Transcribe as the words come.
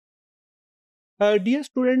Dear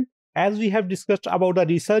student, as we have discussed about the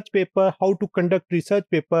research paper, how to conduct research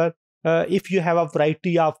paper, if you have a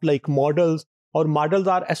variety of like models और models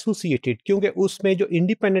are associated, क्योंकि उसमें जो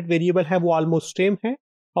independent variable है वो almost same है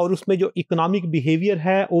और उसमें जो इकोनॉमिक बिहेवियर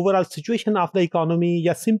है, overall situation of the economy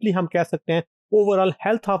या सिंपली हम कह सकते हैं overall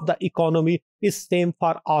health of the economy is same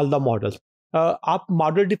for all the models. आप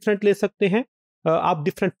मॉडल डिफरेंट ले सकते हैं, आप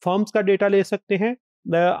डिफरेंट फर्म्स का डेटा ले सकते हैं,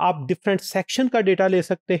 आप डिफरेंट सेक्शन का डेटा ले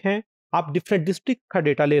सकते हैं, आप डिफरेंट डिस्ट्रिक्ट का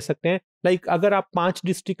डेटा ले सकते हैं। लाइक अगर आप 5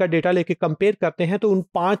 डिस्ट्रिक्ट का डेटा लेके कंपेयर करते हैं तो उन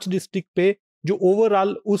 5 डिस्ट्रिक्ट पे जो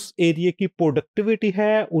ओवरऑल उस एरिया की प्रोडक्टिविटी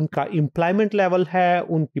है, उनका एम्प्लॉयमेंट लेवल है,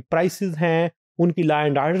 उनकी प्राइसेस हैं, उनकी लॉ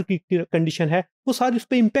एंड ऑर्डर की कंडीशन है, वो सारी उस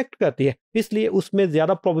पर इम्पेक्ट करती है। इसलिए उसमें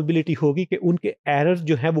ज़्यादा प्रोबेबिलिटी होगी कि उनके एरर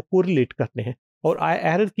जो हैं वो कोरिलेट करते हैं। और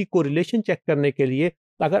एरर की कोरिलेशन चेक करने के लिए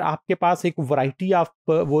अगर आपके पास एक वैरायटी ऑफ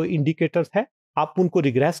वो इंडिकेटर्स है, आप उनको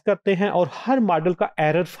रिग्रेस करते हैं और हर मॉडल का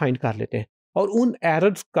एरर फाइंड कर लेते हैं। और उन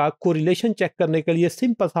एरर्स का कोरिलेशन चेक करने के लिए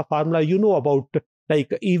सिंपल सा formula you know about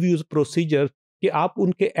like ईव्यूज procedure कि आप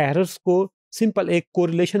उनके एरर्स को सिंपल एक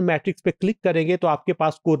कोरिलेशन मैट्रिक्स पे क्लिक करेंगे तो आपके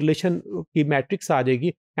पास कोरिलेशन की मैट्रिक्स आ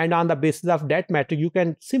जाएगी and on the basis of that matric you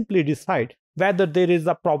can simply decide whether there is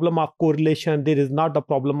a problem of correlation, there is not a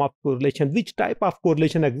problem of correlation, which type of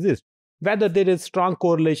correlation exists, whether there is strong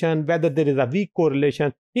correlation, whether there is a weak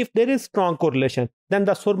correlation. If there is strong correlation, then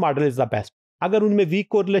the SOR model is the best. अगर उनमें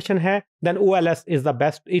weak correlation है, then OLS is the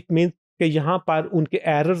best. It means कि यहाँ पर उनके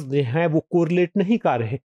errors जो हैं वो correlate नहीं कर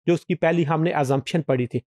रहे, जो उसकी पहली हमने assumption पढ़ी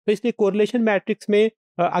थी। तो इसलिए correlation matrix में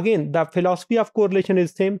again the philosophy of correlation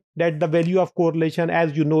is same, that the value of correlation,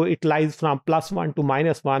 as you know, it lies from +1 to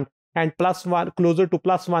 -1. And +1 closer to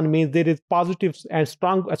 +1 means there is positive and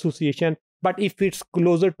strong association, but if it's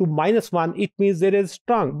closer to -1 it means there is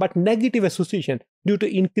strong but negative association. Due to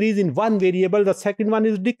increase in one variable, the second one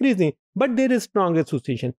is decreasing, but there is strong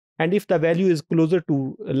association. And if the value is closer to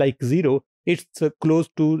like 0, it's close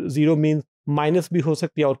to 0 means minus भी हो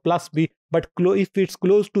सकती है और plus भी, but if it's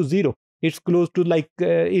close to 0, it's close to like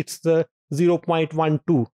it's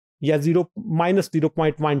 0.12 या 0 minus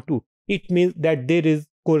 0.12, it means that there is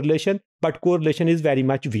correlation, but correlation is very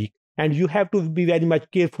much weak, and you have to be very much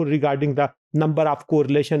careful regarding the number of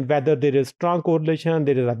correlation, whether there is strong correlation,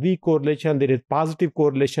 there is a weak correlation, there is positive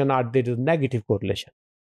correlation, or there is negative correlation.